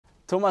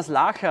Thomas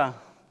Larcher,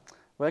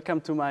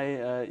 welcome to my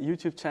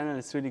YouTube channel.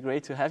 It's really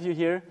great to have you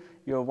here.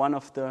 You're one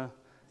of the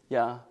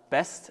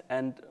best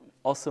and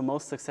also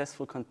most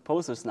successful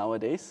composers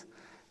nowadays.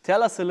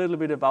 Tell us a little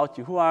bit about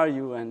you. Who are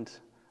you and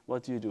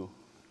what do you do?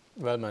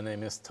 Well, my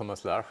name is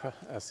Thomas Larcher,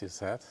 as you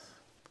said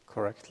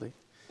correctly.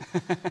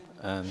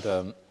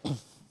 And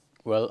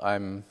well,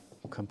 I'm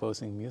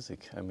composing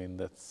music. I mean,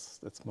 that's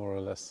more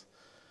or less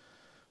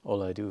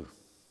all I do.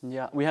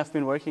 Yeah, we have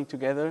been working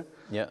together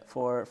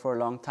for a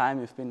long time.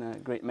 You've been a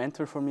great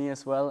mentor for me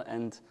as well.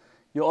 And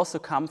you also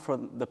come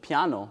from the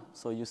piano.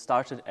 So you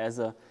started as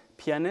a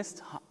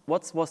pianist.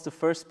 What was the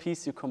first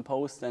piece you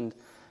composed and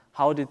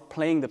how did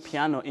playing the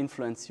piano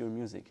influence your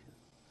music?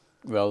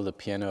 Well, the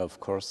piano,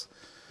 of course,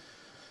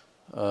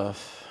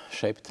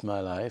 shaped my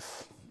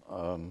life.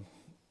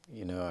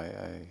 You know,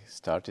 I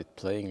started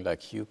playing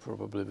like you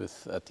probably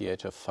at the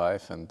age of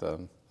 5,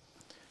 and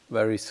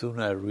very soon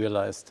I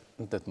realized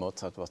that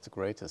Mozart was the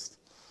greatest.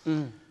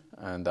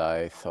 And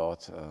I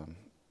thought,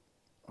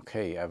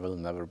 okay, I will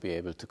never be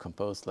able to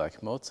compose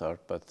like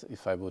Mozart, but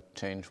if I would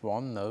change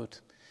one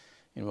note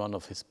in one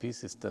of his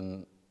pieces,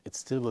 then it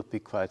still would be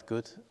quite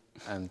good,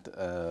 and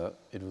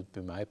it would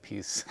be my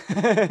piece.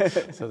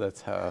 So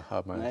that's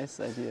how my nice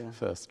idea.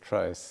 First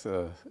tries.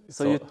 So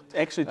you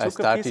actually took a piece of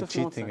Mozart? I started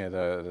cheating at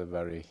a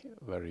very,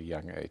 very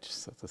young age,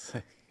 so to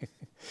say.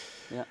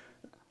 Yeah.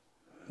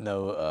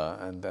 No,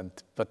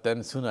 but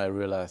then soon I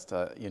realized,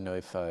 you know,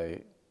 if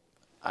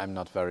I'm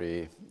not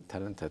very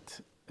talented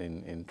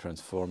in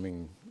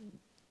transforming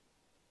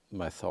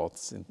my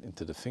thoughts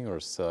into the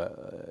fingers, so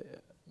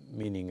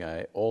meaning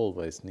I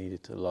always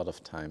needed a lot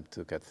of time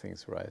to get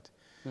things right.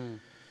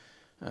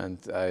 And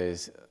I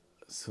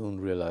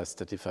soon realized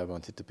that if I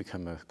wanted to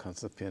become a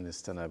concert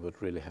pianist, then I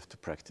would really have to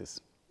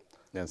practice.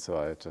 And so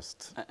I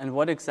just... And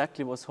what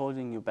exactly was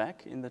holding you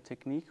back in the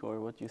technique, or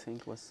what do you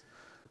think was...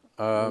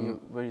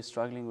 were you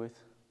struggling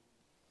with?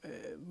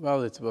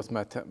 Well, it was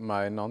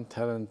my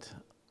non-talent,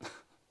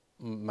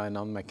 my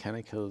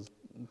non-mechanical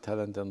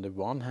talent on the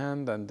one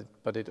hand,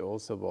 but it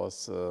also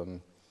was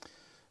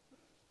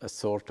a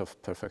sort of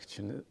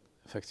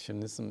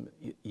perfectionism,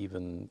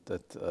 even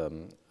that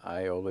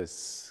I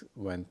always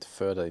went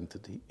further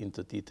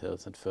into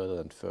details and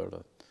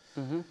further.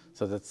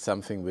 So that's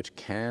something which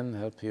can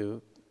help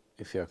you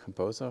if you're a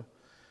composer,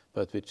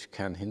 but which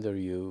can hinder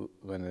you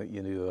when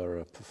you are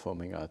a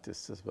performing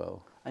artist as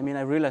well. I mean,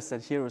 I realized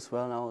that here as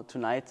well now.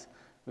 Tonight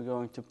we're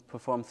going to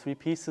perform 3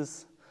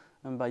 pieces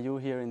by you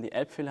here in the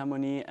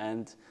Elbphilharmonie,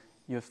 and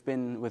you've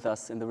been with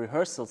us in the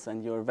rehearsals,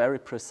 and you're very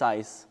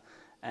precise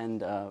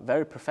and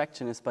very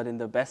perfectionist, but in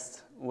the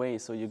best way.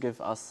 So you give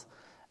us,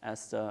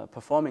 as the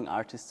performing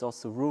artists,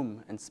 also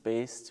room and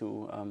space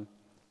to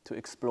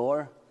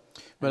explore.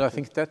 Well, I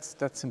think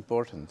that's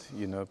important,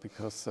 you know,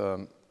 because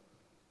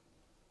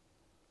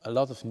a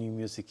lot of new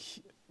music,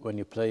 when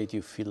you play it,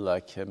 you feel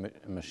like a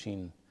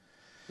machine.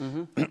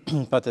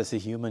 But as a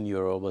human,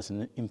 you're always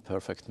an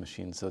imperfect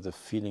machine. So the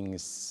feeling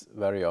is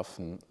very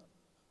often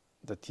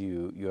that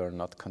you are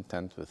not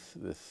content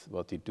with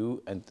what you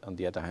do. And on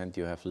the other hand,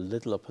 you have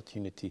little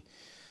opportunity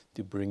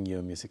to bring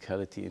your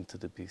musicality into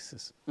the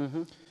pieces.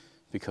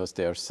 Because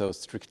they are so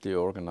strictly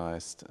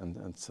organized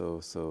and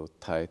so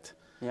tight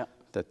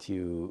that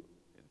you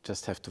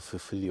just have to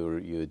fulfill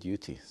your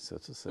duty, so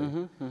to say.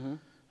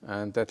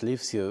 And that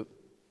leaves you,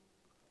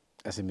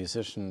 as a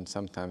musician,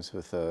 sometimes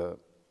with a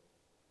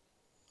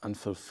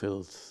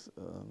unfulfilled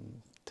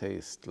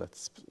taste,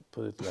 let's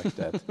put it like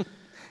that.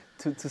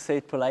 to say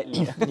it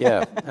politely.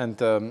 Yeah, and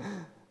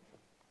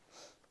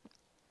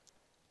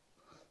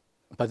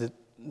but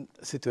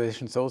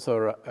situations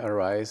also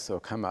arise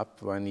or come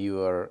up when you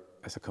are,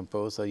 as a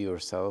composer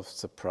yourself,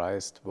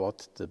 surprised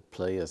what the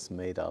players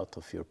made out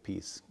of your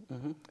piece,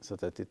 so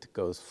that it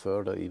goes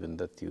further even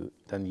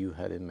than you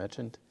had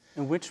imagined.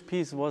 And which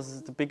piece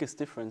was the biggest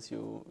difference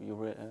you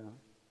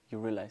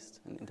realized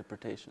in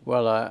interpretation?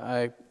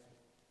 Well,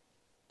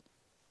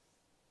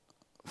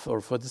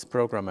 for this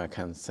program I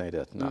can't say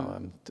that now.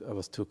 I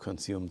was too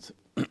consumed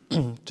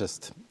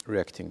just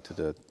reacting to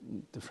the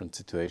different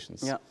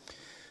situations. Yeah.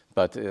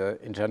 But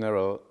in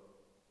general,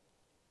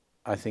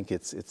 I think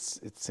it's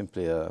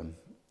simply a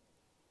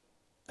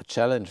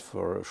challenge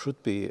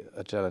should be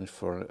a challenge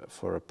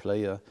for a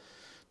player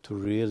to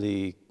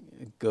really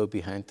go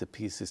behind the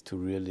pieces, to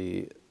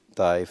really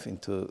dive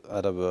into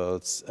other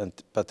worlds,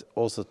 but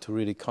also to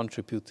really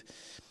contribute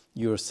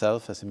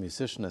yourself as a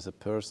musician, as a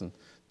person,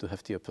 to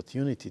have the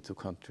opportunity to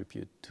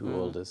contribute to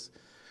all this.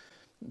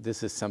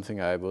 This is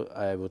something I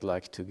would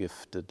like to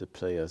give the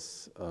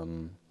players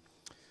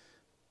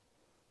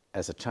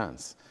as a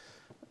chance,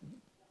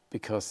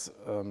 because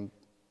and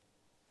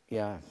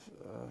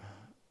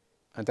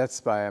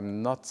that's why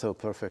I'm not so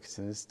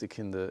perfectionistic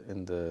in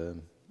the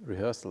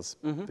rehearsals,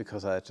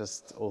 because I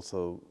just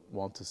also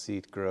want to see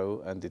it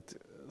grow, and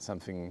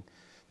something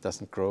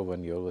doesn't grow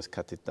when you always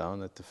cut it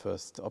down at the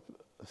first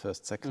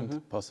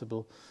second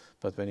possible,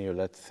 but when you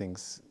let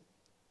things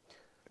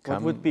come.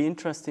 What would be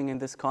interesting in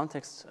this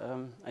context,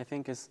 I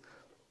think, is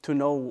to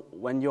know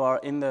when you are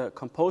in the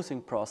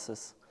composing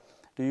process,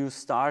 do you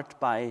start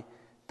by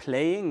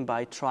playing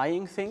by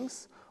trying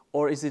things,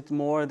 or is it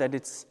more that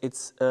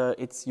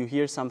it's you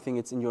hear something,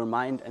 it's in your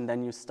mind, and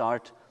then you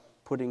start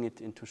putting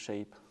it into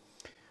shape?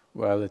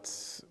 Well,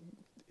 it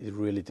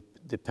really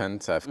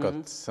depends. I've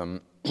got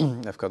some.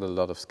 I've got a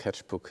lot of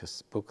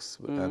sketchbooks,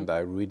 and I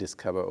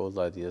rediscover old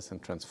ideas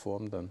and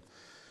transform them.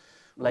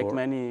 Like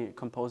many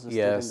composers did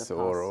in the past. Yes,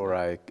 or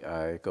I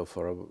go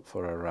for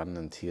a run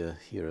and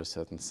hear a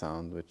certain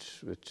sound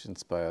which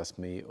inspires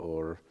me,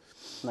 or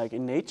like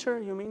in nature,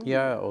 you mean?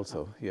 Yeah,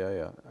 also,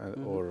 yeah.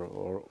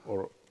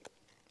 Or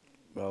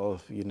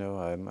well, you know,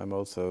 I'm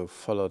also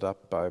followed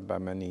up by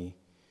many.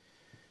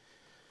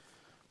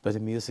 But the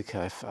music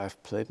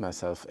I've played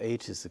myself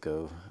ages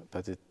ago,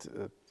 but it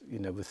you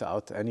know,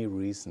 without any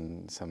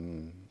reason,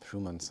 some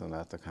Schumann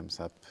sonata comes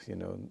up, you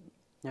know.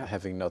 Yeah.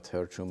 Having not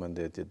heard Schumann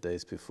the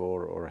days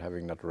before, or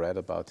having not read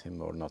about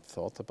him or not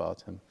thought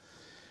about him,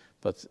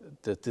 but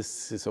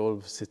this is all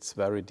sits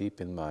very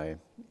deep in my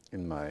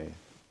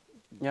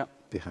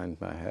behind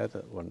my head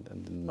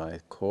and in my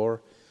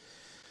core,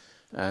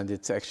 and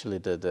it's actually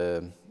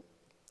the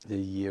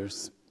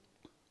years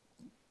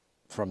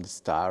from the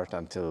start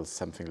until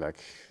something like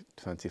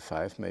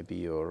 25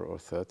 maybe or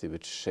 30,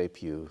 which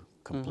shape you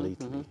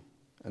completely.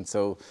 And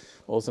so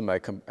also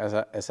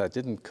as I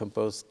didn't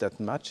compose that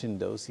much in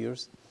those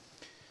years,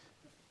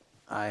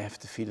 I have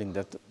the feeling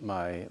that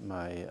my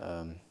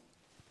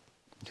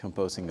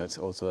composing is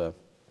also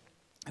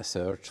a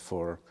search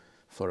for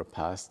a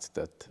past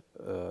that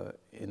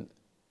in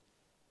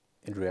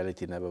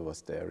reality never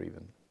was there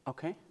even.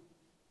 Okay,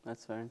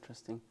 that's very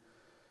interesting.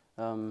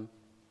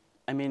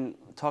 I mean,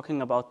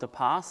 talking about the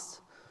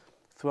past,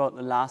 throughout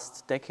the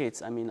last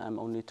decades, I mean, I'm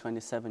only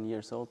 27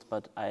 years old,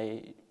 but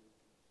I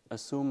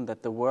assume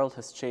that the world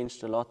has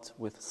changed a lot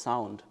with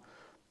sound.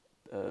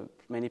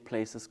 Many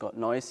places got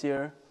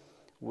noisier.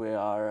 We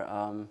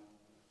are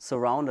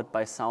surrounded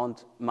by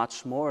sound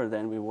much more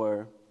than we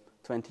were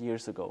 20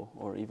 years ago,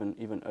 or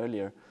even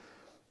earlier.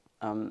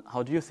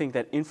 How do you think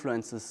that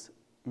influences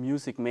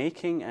music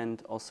making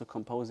and also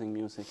composing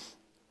music?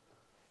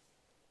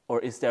 Or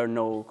is there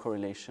no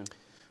correlation?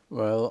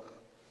 Well,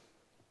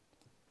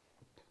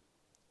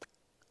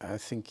 I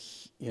think,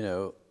 you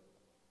know,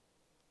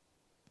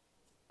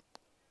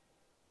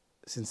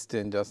 since the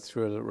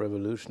Industrial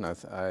Revolution,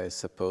 I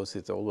suppose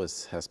it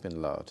always has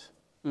been loud.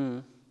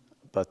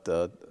 But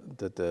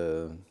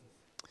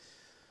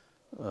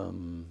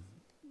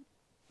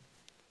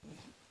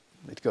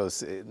it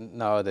goes,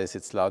 nowadays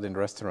it's loud in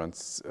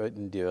restaurants.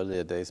 In the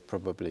earlier days,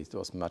 probably it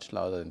was much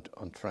louder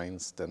on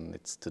trains than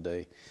it's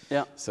today.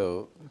 Yeah.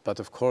 So, but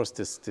of course,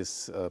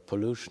 this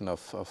pollution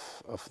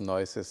of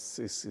noises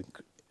is,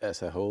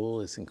 as a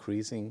whole, is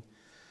increasing.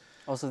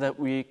 Also, that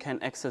we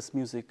can access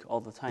music all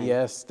the time.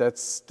 Yes,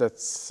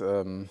 that's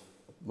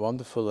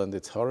wonderful, and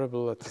it's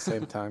horrible at the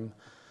same time.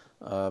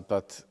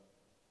 But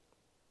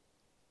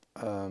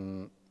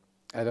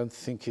I don't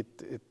think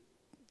it.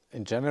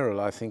 In general,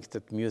 I think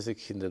that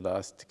music in the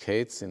last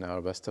decades in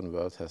our Western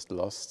world has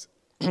lost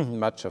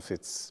much of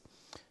its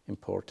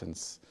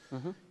importance,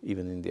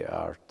 even in the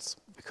arts,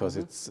 because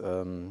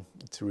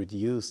it's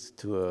reduced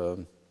to a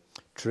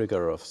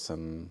trigger of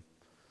some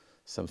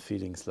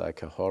feelings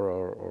like a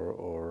horror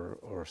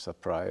or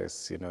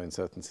surprise, you know, in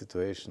certain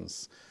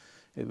situations.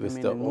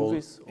 With the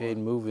movies,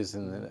 in movies,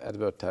 in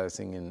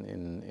advertising,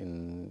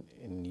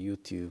 in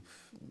YouTube,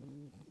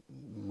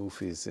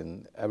 movies,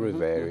 in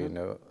everywhere, you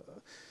know.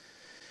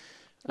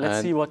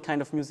 Let's see what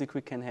kind of music we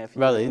can have.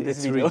 Well,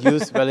 it's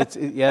reduced. Well,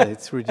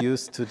 it's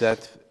reduced to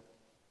that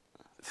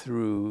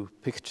through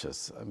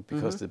pictures,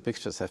 because the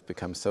pictures have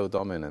become so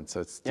dominant. So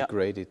it's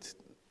degraded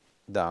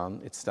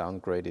down. It's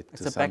downgraded to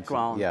something. It's a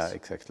background. Yeah,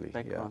 exactly.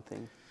 Background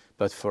thing.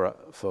 But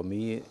for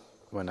me,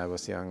 when I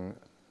was young,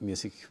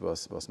 music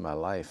was my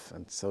life,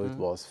 and so it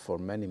was for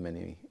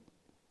many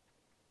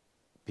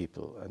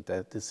people. And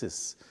that this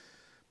is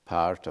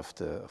part of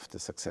the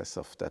success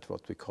of that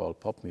what we call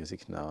pop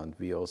music now, and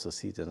we also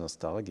see the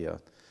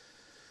nostalgia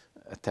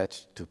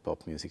attached to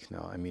pop music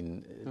now. I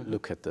mean,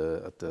 look at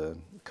the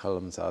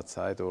columns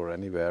outside or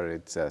anywhere.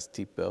 It says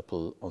Deep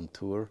Purple on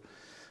tour,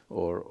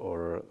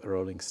 or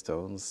Rolling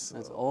Stones.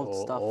 That's old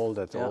stuff. All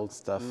that old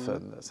stuff.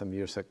 And some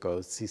years ago,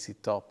 CC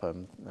Top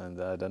and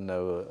I don't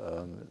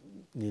know,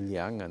 Neil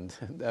Young and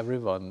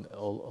everyone,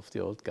 all of the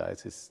old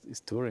guys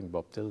is touring.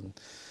 Bob Dylan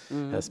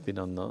has been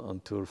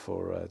on tour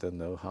for I don't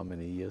know how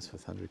many years,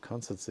 with 100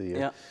 concerts a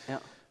year. Yeah.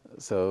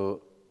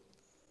 So,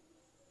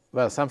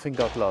 well, something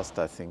got lost,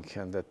 I think,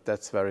 and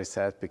that's very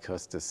sad,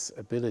 because this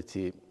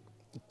ability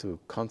to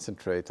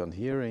concentrate on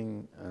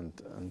hearing and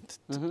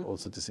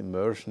also this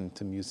immersion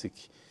into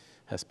music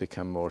has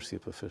become more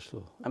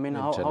superficial. I mean,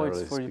 how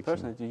it's for you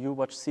personally? Do you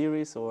watch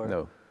series or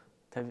no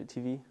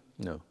TV?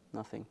 No,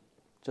 nothing,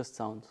 just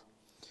sound.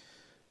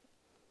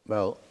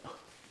 Well,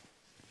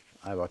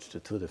 I watched the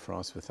Tour de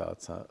France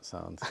without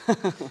sound,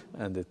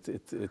 and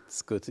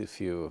it's good if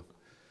you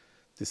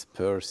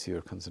disperse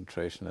your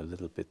concentration a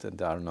little bit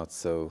and are not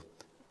so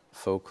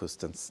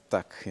focused and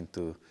stuck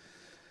into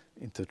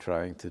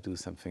trying to do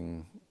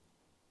something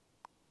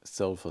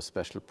solve a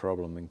special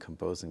problem in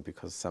composing,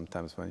 because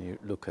sometimes when you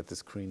look at the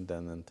screen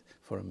then and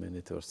for a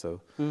minute or so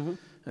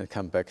and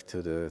come back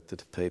to the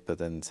paper,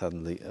 then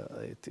suddenly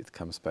it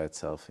comes by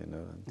itself, you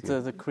know.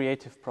 And the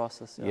creative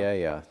process.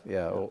 Yeah.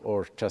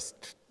 Or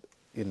just,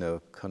 you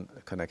know,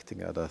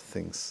 connecting other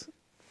things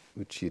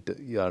which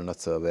you are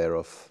not so aware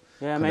of.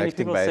 Yeah, many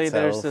people say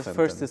there's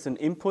first is an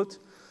input,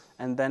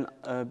 and then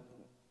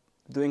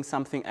doing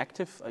something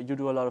active. You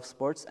do a lot of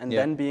sports, and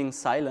then being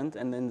silent,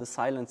 and in the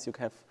silence you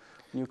have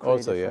new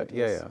creative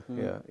ideas.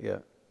 Yeah.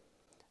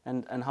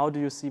 And how do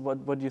you see,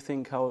 what do you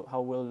think,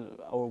 how will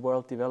our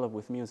world develop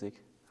with music?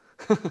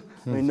 I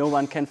mean, no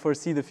one can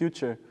foresee the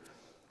future,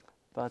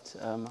 but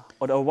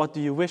or what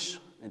do you wish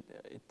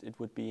it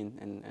would be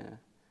in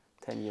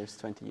 10 years,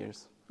 20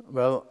 years?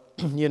 Well,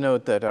 you know,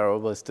 there are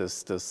always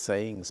those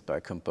sayings by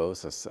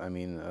composers. I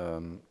mean,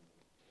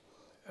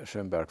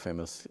 Schoenberg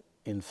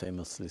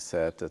infamously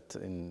said that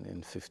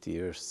in 50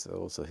 years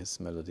also his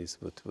melodies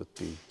would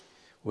be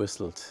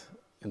whistled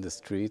in the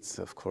streets.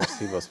 Of course,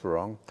 he was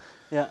wrong.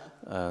 Yeah.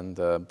 And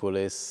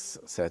Boulez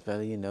said,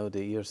 well, you know,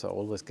 the ears are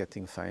always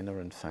getting finer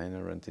and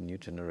finer, and the new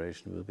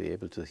generation will be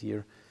able to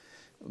hear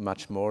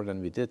much more than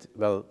we did.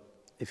 Well,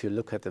 if you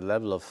look at the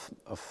level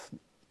of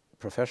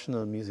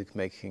professional music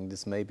making,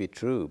 this may be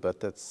true, but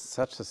that's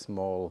such a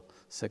small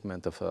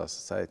segment of our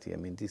society. I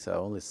mean, these are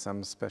only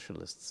some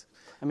specialists.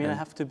 I mean, I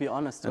have to be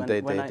honest. And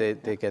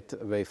they get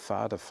way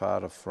further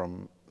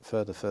from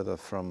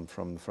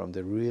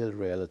the real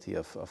reality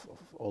of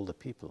all the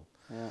people.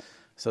 Yeah.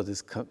 So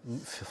this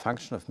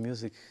function of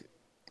music,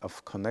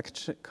 of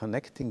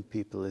connecting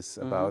people, is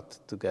about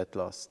to get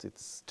lost.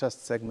 It's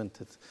just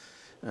segmented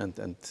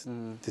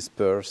and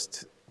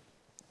dispersed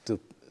to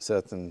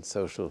certain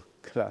social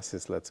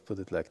classes, let's put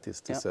it like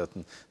this, to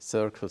certain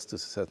circles, to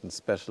certain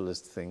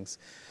specialist things.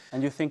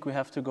 And you think we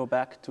have to go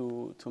back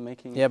to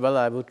making? Yeah, well,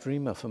 I would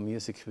dream of a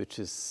music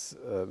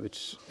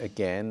which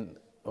again,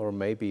 or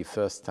maybe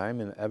first time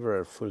in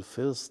ever,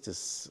 fulfills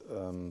this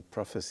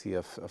prophecy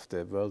of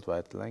the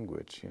worldwide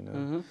language, you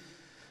know.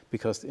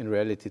 Because in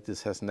reality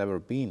this has never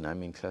been. I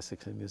mean,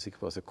 classical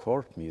music was a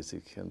court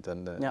music, and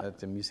then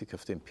the music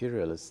of the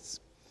imperialists.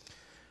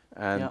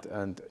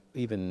 And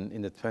even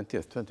in the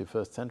 20th,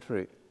 21st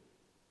century,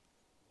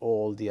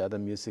 all the other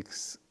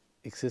musics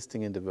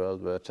existing in the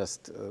world were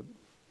just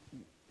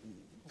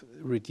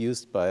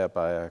reduced by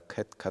a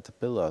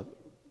caterpillar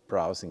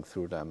browsing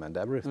through them, and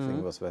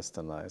everything was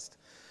westernized.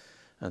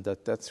 And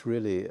that's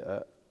really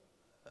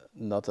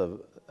not a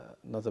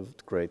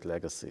great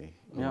legacy,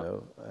 you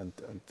know. And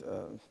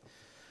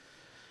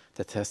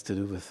that has to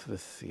do with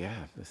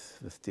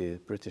the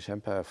British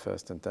Empire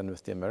first, and then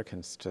with the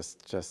Americans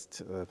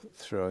just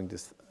throwing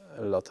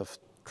a lot of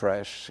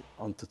trash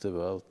onto the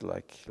world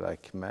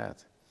like mad.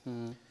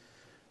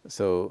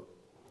 So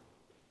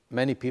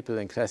many people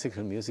in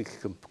classical music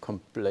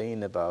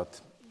complain about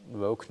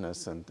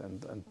wokeness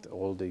and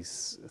all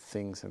these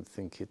things and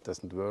think it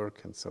doesn't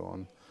work and so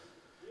on.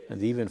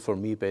 And even for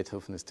me,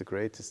 Beethoven is the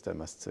greatest, I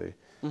must say.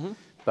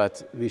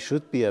 But we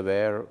should be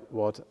aware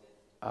what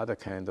other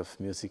kind of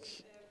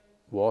music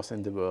was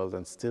in the world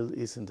and still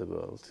is in the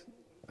world.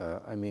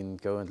 I mean,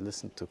 go and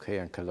listen to Kay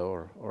and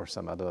Kalor or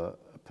some other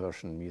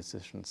Persian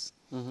musicians.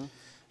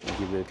 And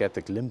you will get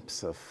a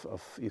glimpse of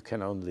you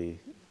cannot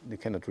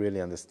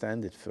really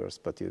understand it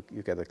first, but you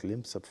get a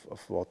glimpse of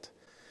what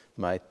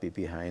might be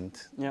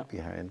behind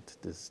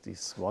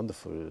these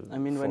wonderful I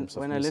mean, forms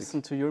when of I music.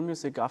 listen to your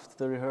music after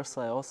the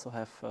rehearsal, I also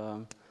have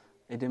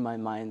it in my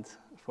mind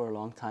for a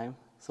long time.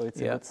 So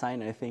it's a good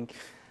sign, I think,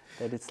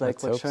 that it's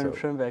like what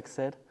Schoenberg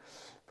said.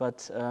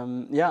 But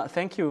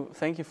thank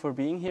you for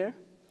being here.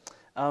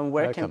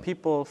 Where can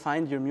people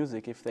find your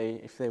music if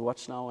they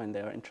watch now and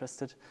they are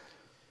interested?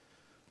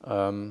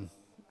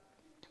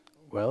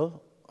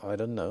 Well, I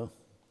don't know.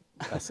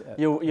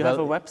 You have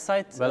a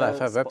website? Well, I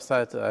have a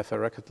website. I have a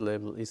record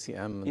label,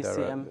 ECM.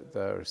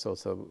 There is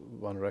also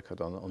one record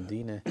on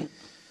Dine.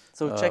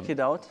 So check it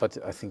out. But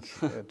I think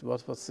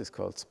what's this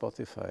called?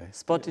 Spotify.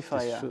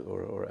 Spotify,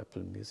 or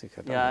Apple Music.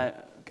 I don't know.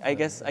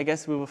 I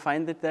guess we will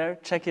find it there.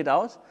 Check it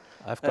out.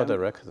 I've got a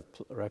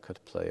record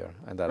player,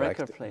 and I like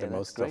the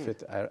most of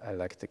it. I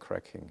like the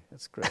cracking.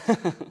 It's great.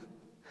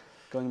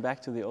 Going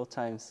back to the old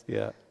times.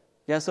 Yeah.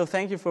 Yeah. So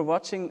thank you for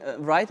watching.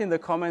 Write in the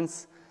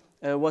comments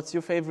what's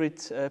your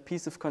favorite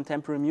piece of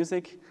contemporary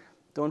music.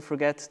 Don't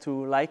forget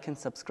to like and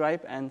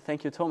subscribe. And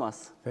thank you,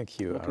 Thomas. Thank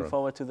you. Looking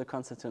forward to the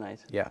concert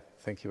tonight. Yeah.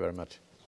 Thank you very much.